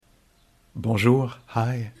Bonjour,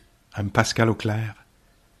 hi, I'm Pascal Auclair.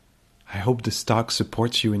 I hope this talk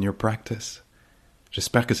supports you in your practice.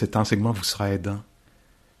 J'espère que cet enseignement vous sera aidant.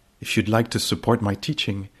 If you'd like to support my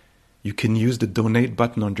teaching, you can use the donate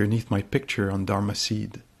button underneath my picture on Dharma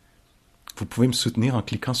Seed. Vous pouvez me soutenir en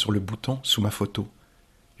cliquant sur le bouton sous ma photo.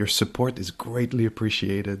 Your support is greatly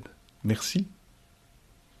appreciated. Merci.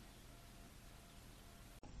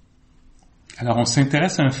 Alors, on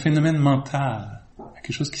s'intéresse à un phénomène mental, à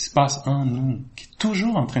quelque chose qui se passe en nous, qui est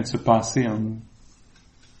toujours en train de se passer en nous,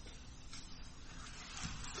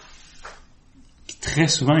 qui très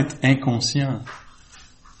souvent est inconscient,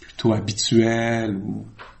 plutôt habituel, ou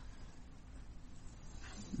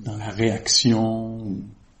dans la réaction.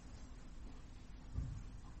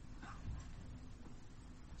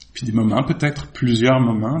 Puis des moments, peut-être plusieurs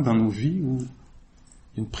moments dans nos vies où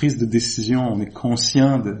il y a une prise de décision, on est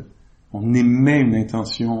conscient on émet une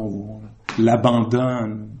intention ou on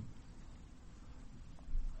l'abandonne.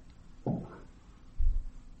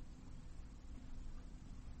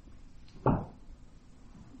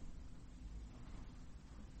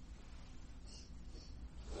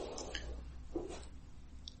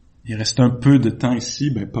 Il reste un peu de temps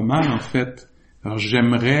ici, pas mal en fait. Alors je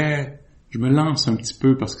me lance un petit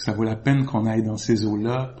peu parce que ça vaut la peine qu'on aille dans ces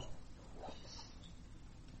eaux-là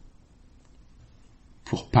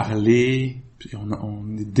pour parler. Puis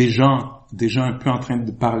on est déjà un peu en train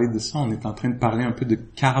de parler de ça. On est en train de parler un peu de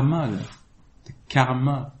karma, là. De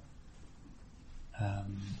karma.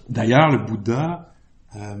 D'ailleurs, le Bouddha,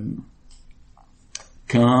 en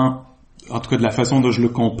tout cas de la façon dont je le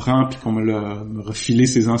comprends, puis qu'on me refilé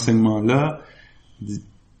ces enseignements-là,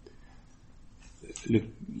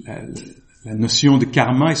 la notion de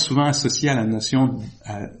karma est souvent associée à la notion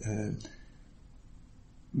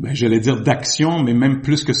j'allais dire d'action, mais même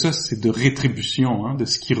plus que ça, c'est de rétribution, de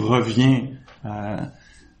ce qui revient,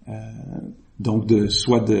 donc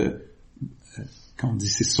quand on dit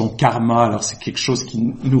c'est son karma, alors c'est quelque chose qui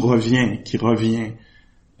nous revient,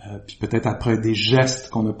 puis peut-être après des gestes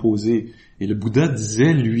qu'on a posés. Et le Bouddha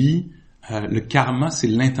disait, lui, le karma, c'est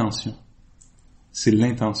l'intention. C'est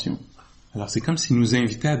l'intention. Alors c'est comme s'il nous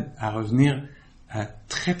invitait à revenir à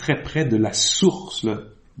très très près de la source, là,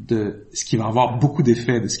 de ce qui va avoir beaucoup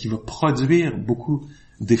d'effets, de ce qui va produire beaucoup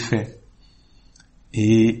d'effets.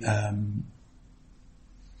 Et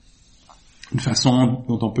une façon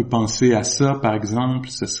dont on peut penser à ça, par exemple,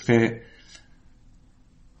 ce serait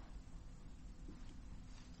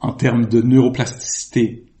en termes de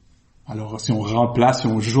neuroplasticité. Alors, si on joue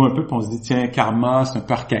un peu, puis on se dit, tiens, karma, c'est un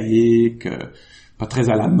peu archaïque, pas très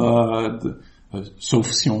à la mode, sauf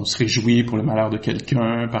si on se réjouit pour le malheur de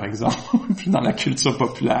quelqu'un, par exemple, dans la culture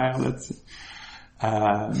populaire, là, tu sais.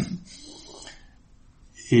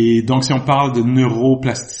 Et donc, si on parle de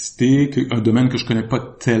neuroplasticité, un domaine que je connais pas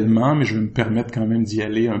tellement, mais je vais me permettre quand même d'y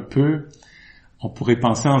aller un peu, on pourrait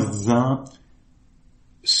penser en se disant,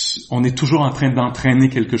 on est toujours en train d'entraîner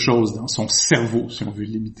quelque chose dans son cerveau, si on veut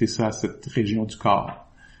limiter ça à cette région du corps.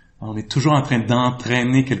 On est toujours en train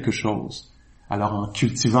d'entraîner quelque chose. Alors, en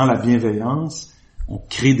cultivant la bienveillance, on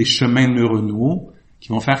crée des chemins neuronaux qui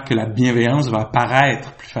vont faire que la bienveillance va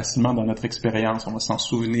apparaître plus facilement dans notre expérience. On va s'en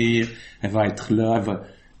souvenir, elle va être là,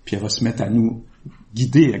 puis elle va se mettre à nous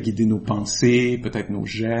guider, à guider nos pensées, peut-être nos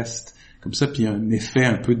gestes, comme ça. Puis il y a un effet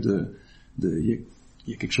un peu il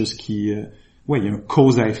y a quelque chose qui, il y a un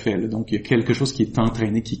cause à effet, là. Donc il y a quelque chose qui est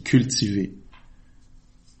entraîné, qui est cultivé.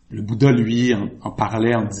 Le Bouddha, lui, en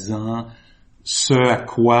parlait en disant, ce à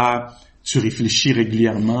quoi tu réfléchis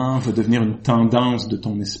régulièrement va devenir une tendance de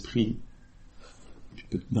ton esprit. Puis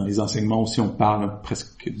dans les enseignements aussi, on parle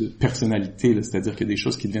presque de personnalité, là, c'est-à-dire qu'il y a des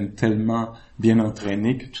choses qui deviennent tellement bien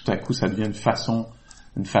entraînées que tout à coup, ça devient une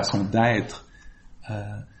façon d'être.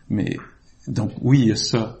 Mais donc, oui, il y a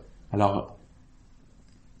ça. Alors,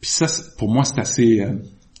 puis ça, pour moi, c'est assez,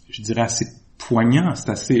 je dirais, assez poignant.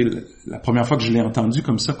 C'est assez, la première fois que je l'ai entendu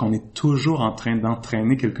comme ça, qu'on est toujours en train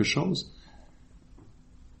d'entraîner quelque chose.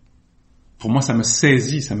 Pour moi, ça me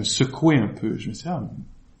saisit, ça me secouait un peu. Je me suis dit,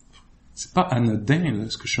 c'est pas anodin, là,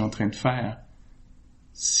 ce que je suis en train de faire.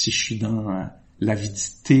 Si je suis dans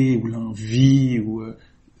l'avidité ou l'envie,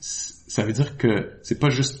 ça veut dire que c'est pas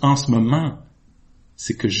juste en ce moment,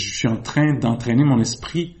 c'est que je suis en train d'entraîner mon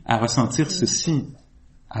esprit à ressentir ceci,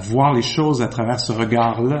 à voir les choses à travers ce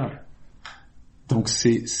regard-là. Donc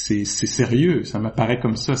c'est sérieux, ça m'apparaît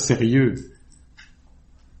comme ça, sérieux.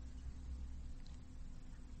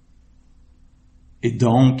 Et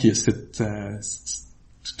donc, il y a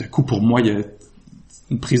tout à coup, pour moi, il y a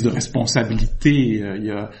une prise de responsabilité.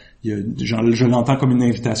 Je l'entends comme une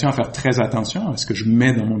invitation à faire très attention à ce que je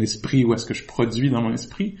mets dans mon esprit ou à ce que je produis dans mon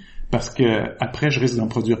esprit, parce que après je risque d'en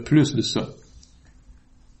produire plus de ça.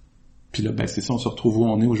 Puis là, ben c'est ça, on se retrouve où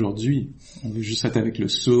on est aujourd'hui. On veut juste être avec le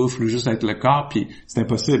souffle, juste avec le corps, puis c'est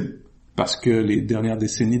impossible parce que les dernières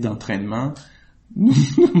décennies d'entraînement nous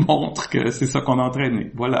montrent que c'est ça qu'on a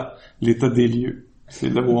entraîné. Voilà, l'état des lieux. C'est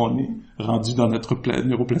là où on est rendu dans notre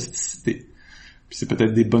neuroplasticité. Puis c'est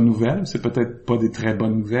peut-être des bonnes nouvelles, c'est peut-être pas des très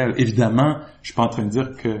bonnes nouvelles. Évidemment, je suis pas en train de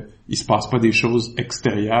dire que il se passe pas des choses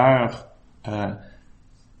extérieures,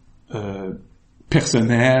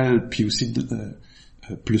 personnelles, puis aussi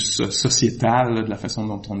plus sociétales, de la façon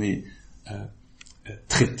dont on est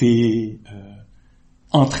traité,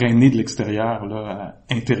 entraîné de l'extérieur là,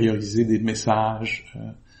 à intérioriser des messages,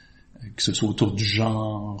 que ce soit autour du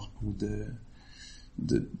genre ou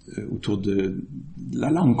autour de la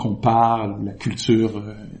langue qu'on parle, ou la culture,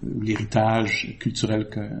 ou l'héritage culturel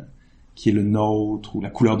qui est le nôtre, ou la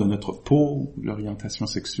couleur de notre peau, ou l'orientation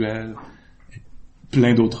sexuelle, et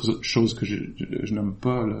plein d'autres choses que je nomme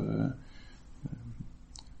pas, là,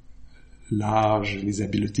 l'âge, les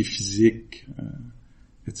habiletés physiques,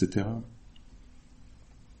 etc.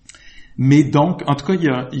 Mais donc, en tout cas,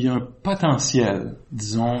 il y a un potentiel,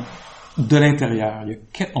 disons, de l'intérieur.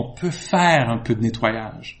 On peut faire un peu de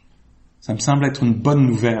nettoyage. Ça me semble être une bonne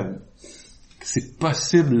nouvelle. C'est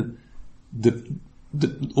possible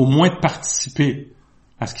au moins de participer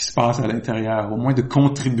à ce qui se passe à l'intérieur, au moins de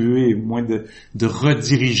contribuer, au moins de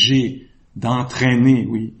rediriger, d'entraîner,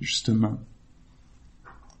 oui, justement.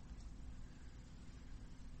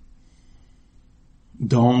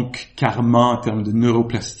 Donc, karma, en termes de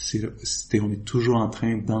neuroplasticité, on est toujours en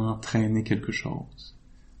train d'entraîner quelque chose.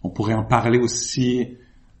 On pourrait en parler aussi,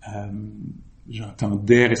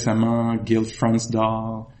 j'entendais récemment Gil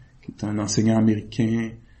Fronsdal, qui est un enseignant américain,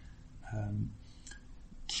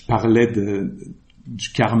 qui parlait du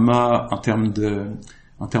karma en termes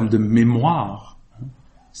de mémoire. Hein.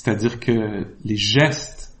 C'est-à-dire que les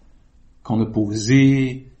gestes qu'on a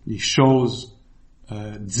posés, les choses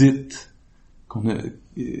dites,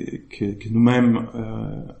 que nous-mêmes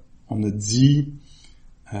on a dit,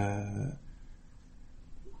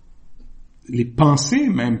 les pensées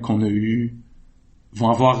même qu'on a eues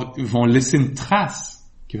vont laisser une trace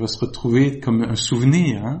qui va se retrouver comme un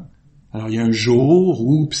souvenir. Hein? Alors il y a un jour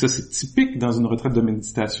où, puis ça c'est typique dans une retraite de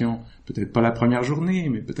méditation, peut-être pas la première journée,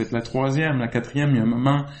 mais peut-être la troisième, la quatrième, il y a un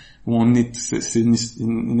moment où c'est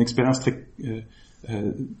une expérience très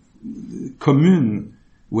commune.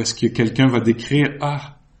 Ou est-ce que quelqu'un va décrire,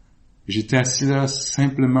 j'étais assis là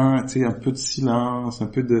simplement, tu sais, un peu de silence, un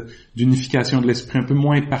peu d'unification de l'esprit, un peu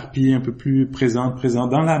moins éparpillé, un peu plus présent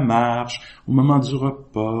dans la marche, au moment du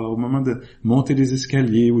repas, au moment de monter les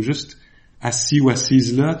escaliers, ou juste assis ou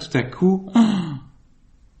assise là, tout à coup,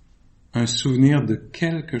 un souvenir de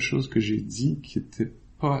quelque chose que j'ai dit qui était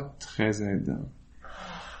pas très aidant.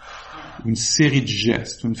 Une série de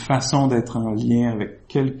gestes, une façon d'être en lien avec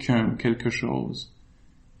quelqu'un ou quelque chose.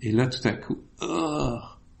 Et là, tout à coup,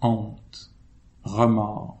 honte,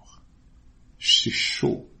 remords, c'est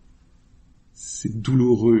chaud, c'est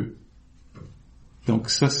douloureux. Donc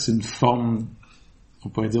ça, c'est une forme, on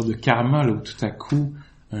pourrait dire, de karma, là, où tout à coup,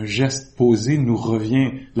 un geste posé nous revient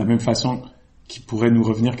de la même façon qu'il pourrait nous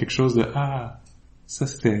revenir quelque chose de « ça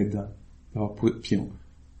c'était aidant ». Alors, puis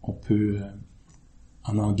on peut,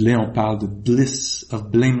 en anglais, on parle de « bliss of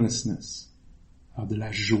blamelessness », alors de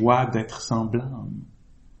la joie d'être sans blâme.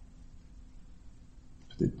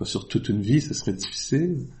 Peut-être pas sur toute une vie, ce serait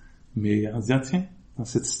difficile, mais en disant, tiens, dans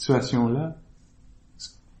cette situation-là,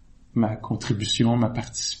 ma contribution, ma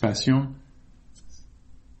participation,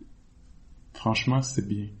 franchement, c'est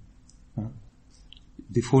bien. Hein?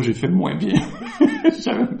 Des fois, j'ai fait moins bien.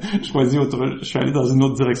 J'avais choisi je suis allé dans une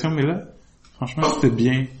autre direction, mais là, franchement, c'était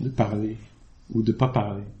bien de parler, ou de pas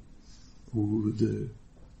parler, ou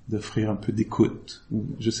d'offrir un peu d'écoute, ou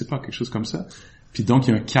je sais pas, quelque chose comme ça. Puis donc,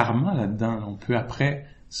 il y a un karma là-dedans. On peut après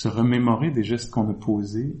se remémorer des gestes qu'on a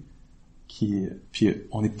posés, puis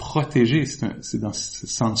on est protégé. C'est dans ce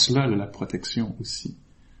sens-là, la protection aussi.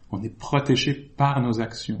 On est protégé par nos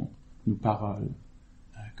actions, nos paroles,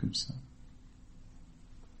 comme ça.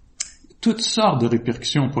 Toutes sortes de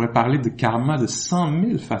répercussions. On pourrait parler de karma de 100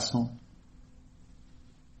 000 façons.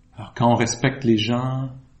 Alors, quand on respecte les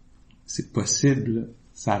gens, c'est possible,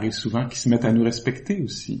 ça arrive souvent qu'ils se mettent à nous respecter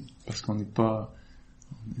aussi, parce qu'on n'est pas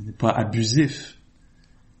abusif.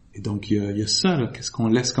 Et donc, il y a ça, là, qu'est-ce qu'on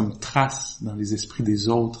laisse comme trace dans les esprits des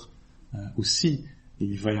autres aussi. Et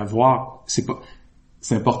il va y avoir...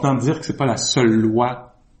 C'est important de dire que c'est pas la seule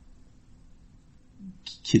loi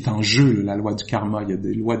qui est en jeu, là, la loi du karma. Il y a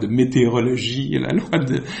des lois de météorologie, il y a la loi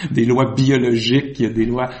des lois biologiques, il y a des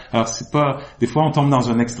lois... Alors, c'est pas... Des fois, on tombe dans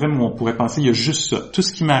un extrême où on pourrait penser, il y a juste ça. Tout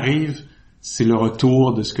ce qui m'arrive, c'est le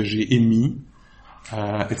retour de ce que j'ai émis.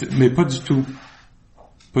 Mais pas du tout.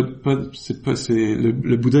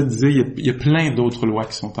 Le Bouddha disait, il y a plein d'autres lois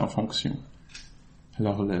qui sont en fonction.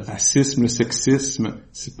 Alors, le racisme, le sexisme,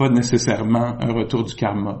 c'est pas nécessairement un retour du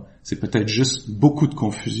karma. C'est peut-être juste beaucoup de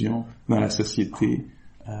confusion dans la société,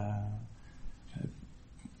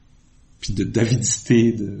 puis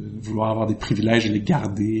d'avidité, de vouloir avoir des privilèges et les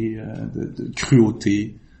garder, de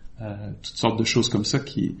cruauté, toutes sortes de choses comme ça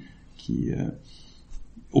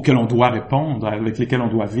auxquelles on doit répondre, avec lesquelles on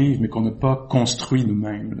doit vivre, mais qu'on n'a pas construit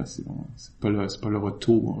nous-mêmes. Là, c'est pas le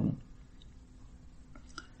retour. Là.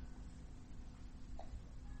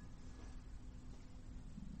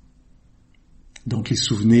 Donc les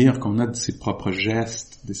souvenirs qu'on a de ses propres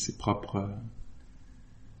gestes, de ses propres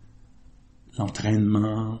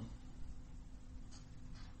l'entraînement,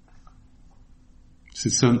 c'est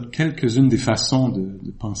ça, quelques-unes des façons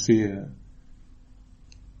de penser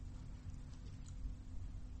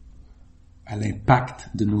à l'impact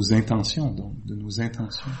de nos intentions, donc de nos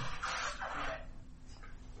intentions.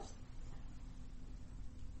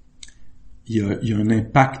 Il y a un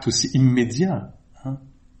impact aussi immédiat.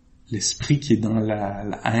 L'esprit qui est dans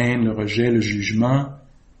la haine, le rejet, le jugement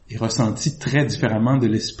est ressenti très différemment de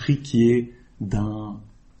l'esprit qui est dans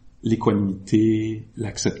l'équanimité,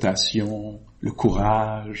 l'acceptation, le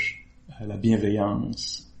courage, la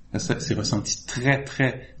bienveillance. Ça, c'est ressenti très,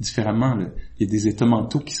 très différemment. Il y a des états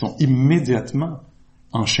mentaux qui sont immédiatement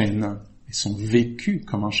enchaînants et sont vécus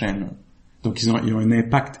comme enchaînants. Donc, ils ont un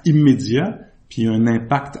impact immédiat, puis il y a un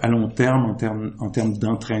impact à long terme en termes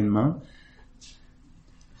d'entraînement.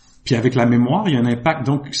 Puis avec la mémoire, il y a un impact.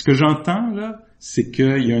 Donc, ce que j'entends, là, c'est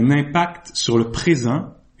qu'il y a un impact sur le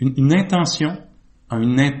présent, une intention a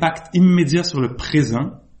un impact immédiat sur le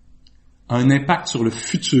présent, a un impact sur le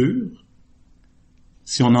futur.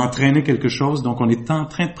 Si on a entraîné quelque chose, donc on est en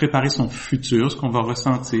train de préparer son futur, ce qu'on va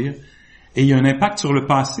ressentir. Et il y a un impact sur le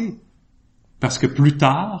passé. Parce que plus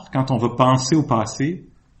tard, quand on va penser au passé,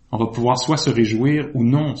 on va pouvoir soit se réjouir ou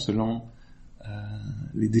non, selon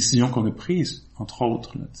les décisions qu'on a prises, entre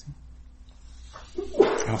autres. Là,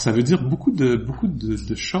 alors ça veut dire beaucoup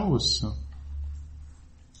de choses.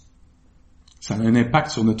 Ça a un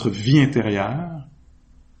impact sur notre vie intérieure,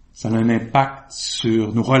 ça a un impact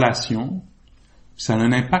sur nos relations, ça a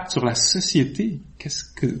un impact sur la société. Qu'est-ce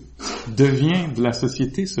que devient de la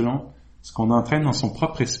société selon ce qu'on entraîne dans son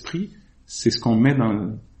propre esprit? C'est ce qu'on met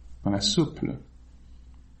dans la soupe, là.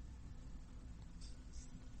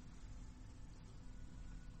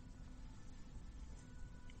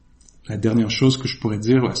 La dernière chose que je pourrais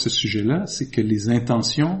dire à ce sujet-là, c'est que les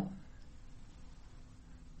intentions,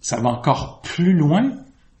 ça va encore plus loin,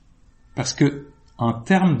 parce que en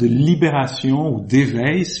termes de libération ou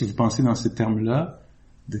d'éveil, si vous pensez dans ces termes-là,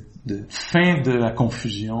 de fin de la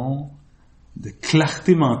confusion, de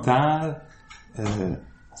clarté mentale,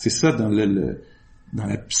 c'est ça dans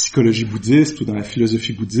la psychologie bouddhiste ou dans la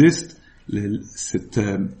philosophie bouddhiste,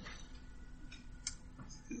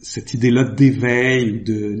 cette idée-là d'éveil ou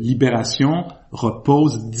de libération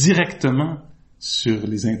repose directement sur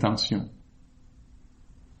les intentions.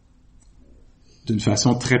 D'une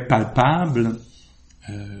façon très palpable,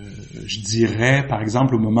 je dirais, par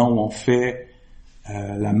exemple, au moment où on fait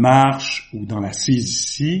la marche ou dans l'assise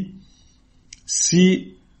ici,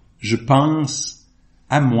 si je pense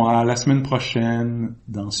à moi la semaine prochaine,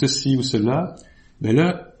 dans ceci ou cela, ben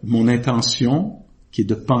là, mon intention, qui est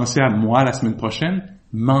de penser à moi la semaine prochaine,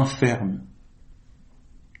 m'enferme.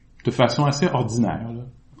 De façon assez ordinaire, là.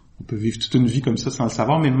 On peut vivre toute une vie comme ça sans le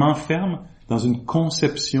savoir, mais m'enferme dans une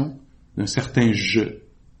conception d'un certain je.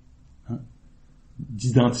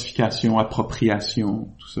 D'identification, appropriation,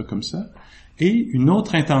 tout ça comme ça. Et une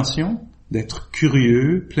autre intention, d'être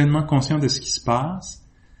curieux, pleinement conscient de ce qui se passe,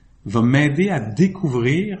 va m'aider à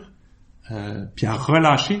découvrir, puis à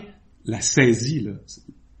relâcher la saisie, là,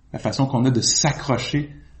 la façon qu'on a de s'accrocher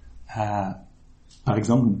à, par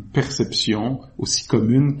exemple, une perception aussi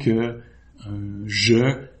commune que un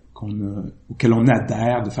je auquel on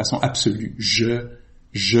adhère de façon absolue.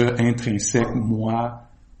 Je intrinsèque, moi,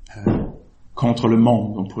 contre le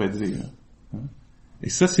monde, on pourrait dire. Et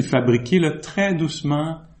ça, c'est fabriqué là, très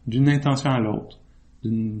doucement d'une intention à l'autre,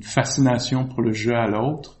 d'une fascination pour le je à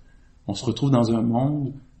l'autre. On se retrouve dans un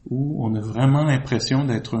monde où on a vraiment l'impression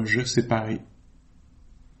d'être un je séparé.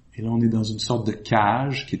 Et là, on est dans une sorte de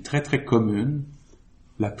cage qui est très, très commune.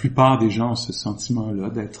 La plupart des gens ont ce sentiment-là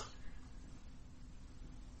d'être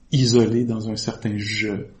isolés dans un certain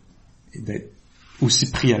je et d'être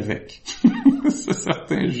aussi pris avec ce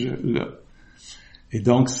certain jeu-là. Et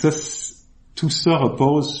donc, tout ça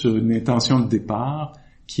repose sur une intention de départ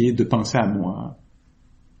qui est de penser à moi,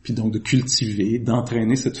 puis donc de cultiver,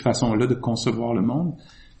 d'entraîner cette façon-là de concevoir le monde,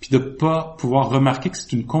 puis de pas pouvoir remarquer que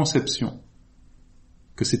c'est une conception,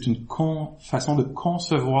 que c'est une façon de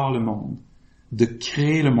concevoir le monde, de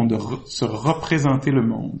créer le monde, de se représenter le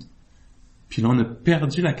monde. Puis là, on a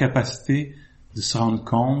perdu la capacité de se rendre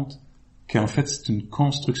compte qu'en fait, c'est une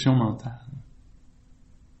construction mentale.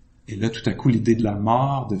 Et là, tout à coup, l'idée de la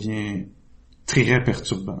mort devient très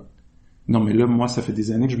perturbante. Non, mais là, moi, ça fait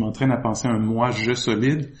des années que je m'entraîne à penser à un moi-je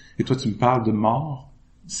solide, et toi, tu me parles de mort.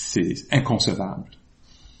 C'est inconcevable.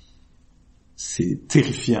 C'est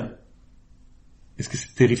terrifiant. Est-ce que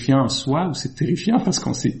c'est terrifiant en soi, ou c'est terrifiant parce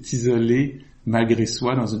qu'on s'est isolé malgré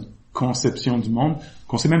soi dans une conception du monde,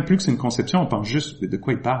 qu'on sait même plus que c'est une conception, on pense juste de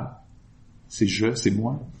quoi il parle. C'est je, c'est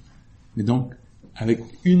moi. Mais donc, avec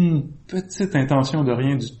une petite intention de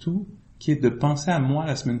rien du tout, qui est de penser à moi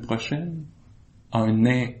la semaine prochaine, a un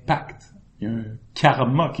impact, il y a un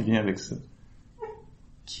karma qui vient avec ça,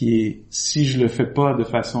 qui est, si je le fais pas de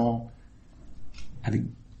façon, avec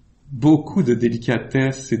beaucoup de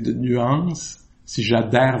délicatesse et de nuance, si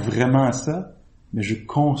j'adhère vraiment à ça, mais je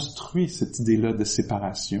construis cette idée-là de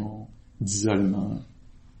séparation, d'isolement.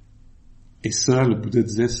 Et ça, le Bouddha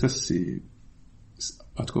disait, ça c'est,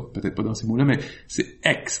 en tout cas, peut-être pas dans ces mots-là, mais c'est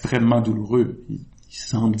extrêmement douloureux. Il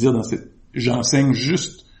semble dire dans cette, j'enseigne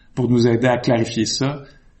juste pour nous aider à clarifier ça,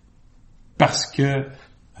 parce que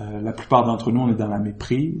la plupart d'entre nous, on est dans la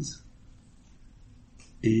méprise.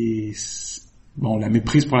 Et bon, la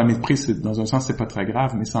méprise pour la méprise, dans un sens, c'est pas très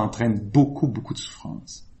grave, mais ça entraîne beaucoup de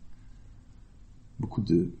souffrance. Beaucoup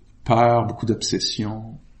de peur, beaucoup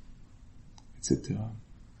d'obsession, etc.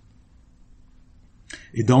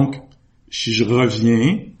 Et donc, si je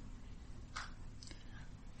reviens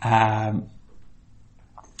à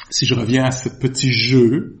ce petit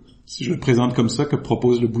jeu, si je le présente comme ça, que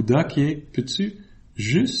propose le Bouddha, qui est, peux-tu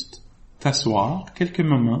juste t'asseoir quelques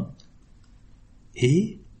moments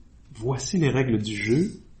et voici les règles du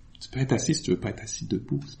jeu. Tu peux être assis si tu veux pas être assis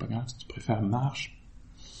debout, c'est pas grave, si tu préfères marche.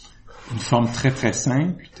 Une forme très très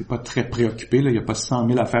simple, t'es pas très préoccupé, là, il y a pas 100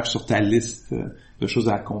 000 affaires sur ta liste de choses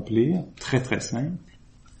à accomplir, très très simple.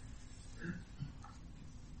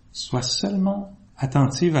 Sois seulement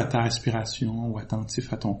attentive à ta respiration ou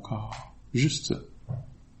attentif à ton corps, juste ça.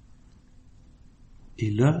 Et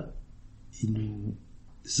là, il nous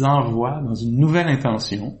envoie dans une nouvelle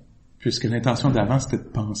intention, puisque l'intention d'avant, c'était de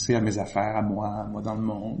penser à mes affaires, à moi dans le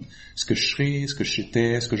monde, ce que je serais, ce que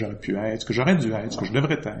j'étais, ce que j'aurais pu être, ce que j'aurais dû être, ce que je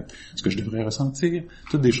devrais être, ce que je devrais ressentir,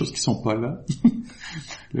 toutes des choses qui sont pas là.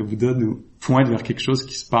 Le Bouddha nous pointe vers quelque chose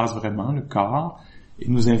qui se passe vraiment, le corps, et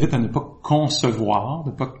nous invite à ne pas concevoir,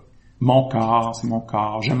 mon corps, c'est mon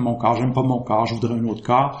corps, j'aime pas mon corps, je voudrais un autre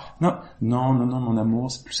corps. Non, mon amour,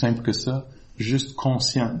 c'est plus simple que ça. Juste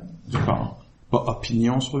conscient du corps. Pas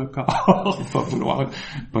opinion sur le corps,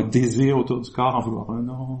 pas désir autour du corps, en vouloir un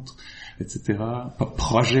autre, etc. Pas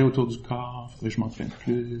projet autour du corps, faudrait que je m'entraîne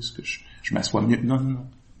plus, que je m'assoie mieux. Non.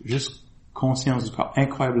 Juste conscience du corps,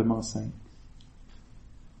 incroyablement simple.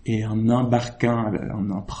 Et en embarquant,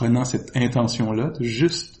 en prenant cette intention-là de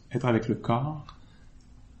juste être avec le corps,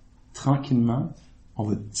 tranquillement, on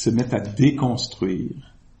va se mettre à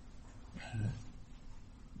déconstruire,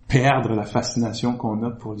 perdre la fascination qu'on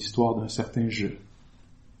a pour l'histoire d'un certain jeu,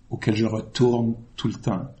 auquel je retourne tout le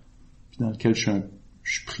temps, puis dans lequel je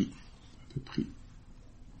suis pris, un peu pris.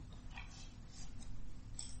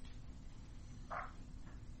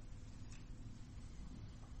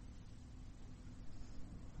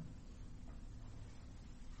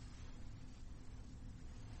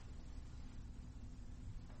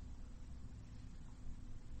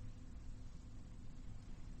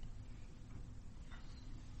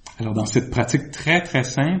 Alors, dans cette pratique très, très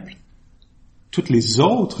simple, toutes les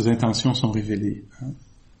autres intentions sont révélées.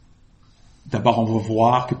 D'abord, on va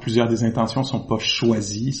voir que plusieurs des intentions sont pas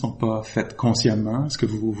choisies, sont pas faites consciemment. Est-ce que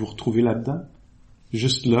vous vous retrouvez là-dedans?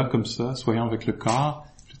 Juste là, comme ça, soyons avec le corps,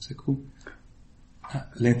 tout à coup.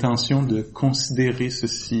 L'intention de considérer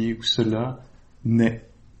ceci ou cela naît.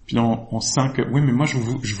 Puis là, on sent que, oui, mais moi,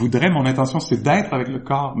 je voudrais, mon intention, c'est d'être avec le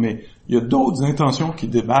corps, mais il y a d'autres intentions qui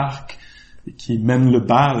débarquent et qui mènent le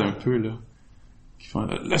bal un peu, là. Qui font,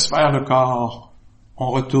 laisse faire le corps, on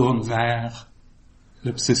retourne vers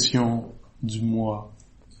l'obsession du mois,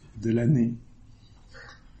 de l'année,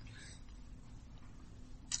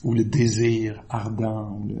 ou le désir ardent,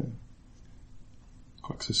 ou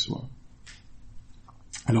quoi que ce soit.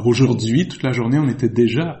 Alors aujourd'hui, toute la journée, on était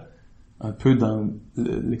déjà un peu dans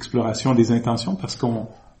l'exploration des intentions parce qu'on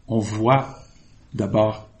voit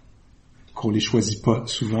d'abord qu'on les choisit pas,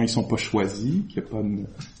 souvent ils sont pas choisis, qu'il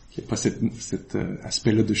y a pas cet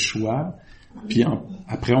aspect-là de choix. Puis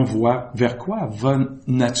après on voit vers quoi va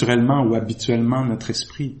naturellement ou habituellement notre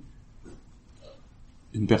esprit.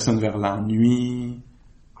 Une personne vers l'ennui,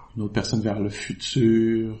 une autre personne vers le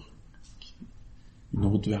futur, une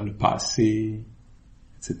autre vers le passé,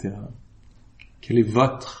 etc. Quelle est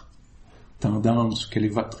votre tendance, quelle est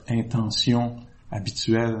votre intention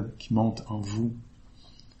habituelle qui monte en vous?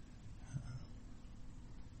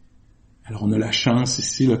 Alors on a la chance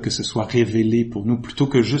ici là, que ce soit révélé pour nous, plutôt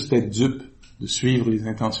que juste être dupe, de suivre les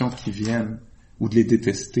intentions qui viennent, ou de les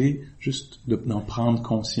détester, juste d'en prendre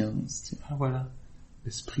conscience. Ah voilà,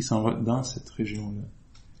 l'esprit s'en va dans cette région-là.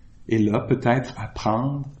 Et là, peut-être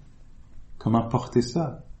apprendre comment porter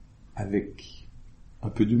ça, avec un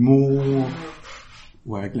peu d'humour,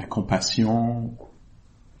 ou avec la compassion,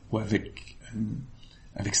 ou avec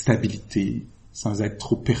stabilité, sans être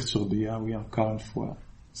trop perturbé. Ah oui, encore une fois,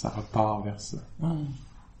 ça repart vers ça.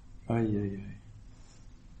 Aïe, aïe, aïe.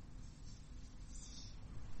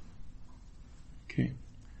 OK.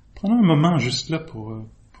 Prenons un moment juste là pour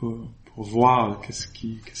voir qu'est-ce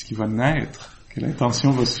qui va naître, quelle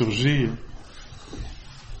intention va surgir.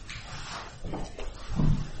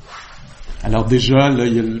 Alors déjà, là,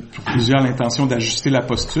 il y a pour plusieurs l'intention d'ajuster la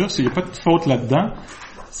posture. Il n'y a pas de faute là-dedans.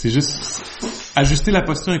 C'est juste, ajuster la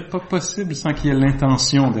posture n'est pas possible sans qu'il y ait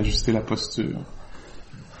l'intention d'ajuster la posture.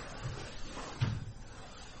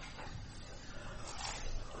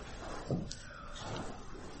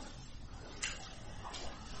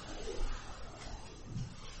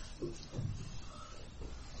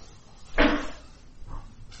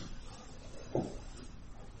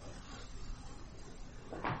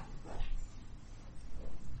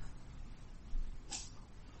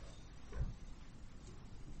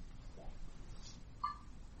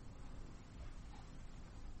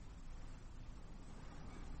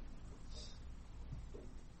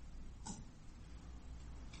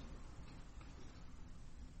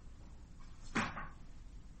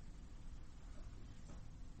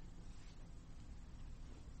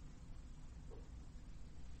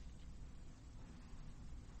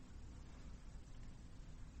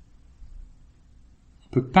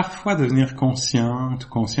 On peut parfois devenir conscient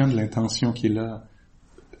de l'intention qui est là.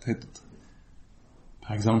 Peut-être,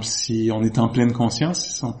 par exemple, si on est en pleine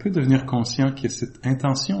conscience, on peut devenir conscient qu'il y a cette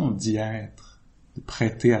intention d'y être, de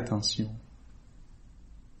prêter attention.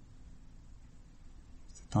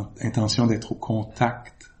 Cette intention d'être au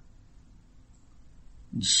contact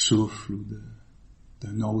du souffle ou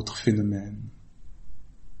d'un autre phénomène,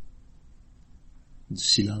 du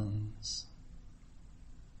silence.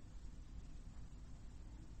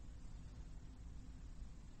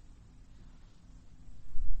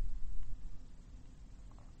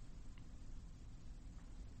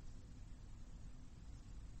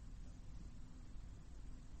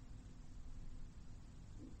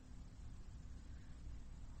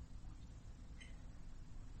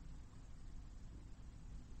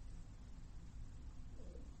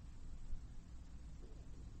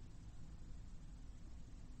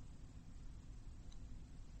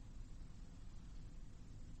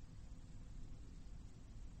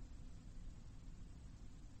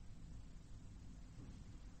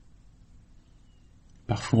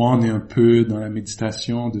 Parfois, on est un peu dans la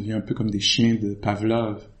méditation, on devient un peu comme des chiens de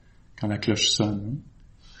Pavlov quand la cloche sonne.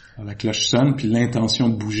 Alors, la cloche sonne, puis l'intention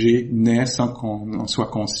de bouger naît sans qu'on en soit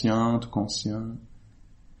consciente ou conscient.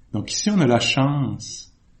 Donc ici, on a la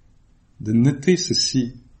chance de noter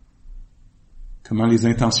ceci, comment les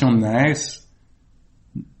intentions naissent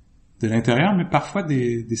de l'intérieur, mais parfois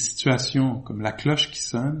des situations comme la cloche qui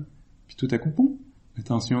sonne, puis tout à coup, boum,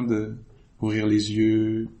 l'intention de ouvrir les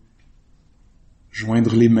yeux,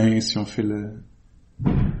 joindre les mains si on fait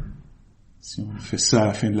ça à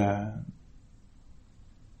la fin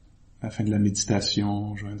de la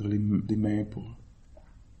méditation, joindre les mains pour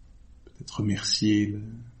peut-être remercier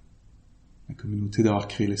la communauté d'avoir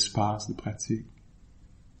créé l'espace de pratique.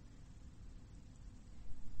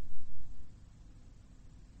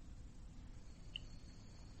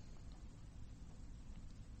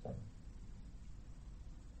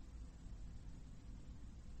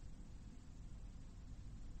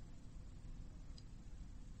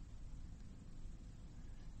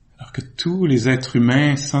 Alors que tous les êtres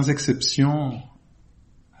humains, sans exception,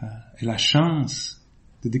 aient la chance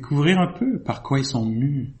de découvrir un peu par quoi ils sont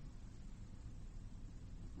mus.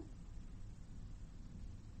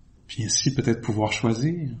 Puis ainsi peut-être pouvoir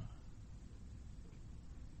choisir.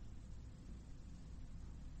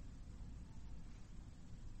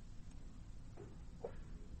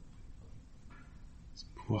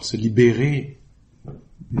 Pouvoir se libérer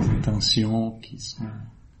des intentions qui sont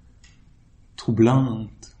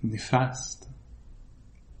troublantes, néfastes.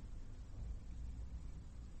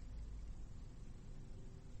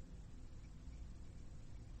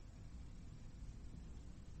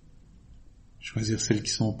 Choisir celles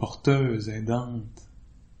qui sont porteuses, aidantes,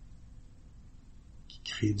 qui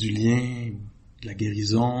créent du lien, de la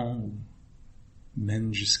guérison, ou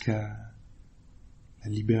mènent jusqu'à la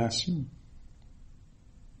libération.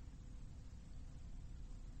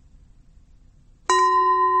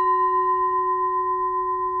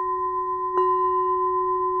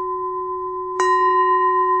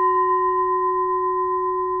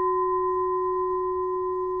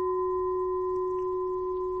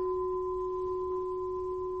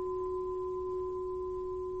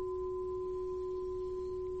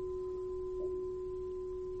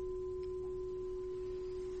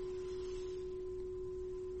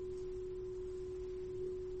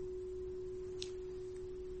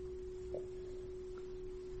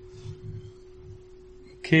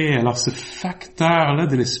 Ok, alors ce facteur-là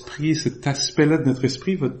de l'esprit, cet aspect-là de notre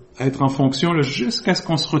esprit va être en fonction là, jusqu'à ce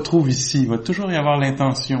qu'on se retrouve ici. Il va toujours y avoir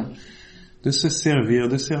l'intention de se servir,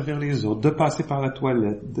 de servir les autres, de passer par la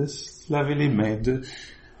toilette, de se laver les mains, de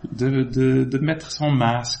mettre son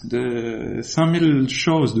masque, de 100 000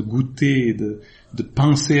 choses, de goûter, de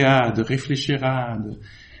penser à, de réfléchir à.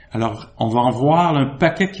 Alors, on va en voir un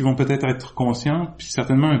paquet qui vont peut-être être conscients, puis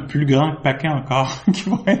certainement un plus grand paquet encore qui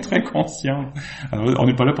vont être inconscients. Alors, on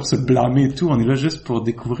n'est pas là pour se blâmer et tout, on est là juste pour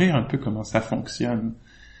découvrir un peu comment ça fonctionne.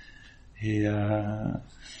 Et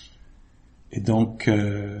donc,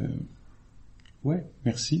 ouais,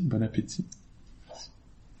 merci, bon appétit.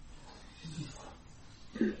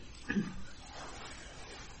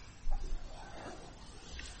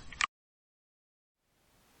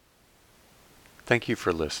 Thank you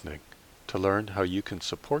for listening. To learn how you can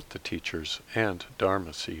support the teachers and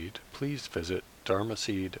Dharma Seed, please visit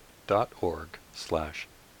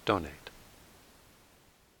dharmaseed.org/donate.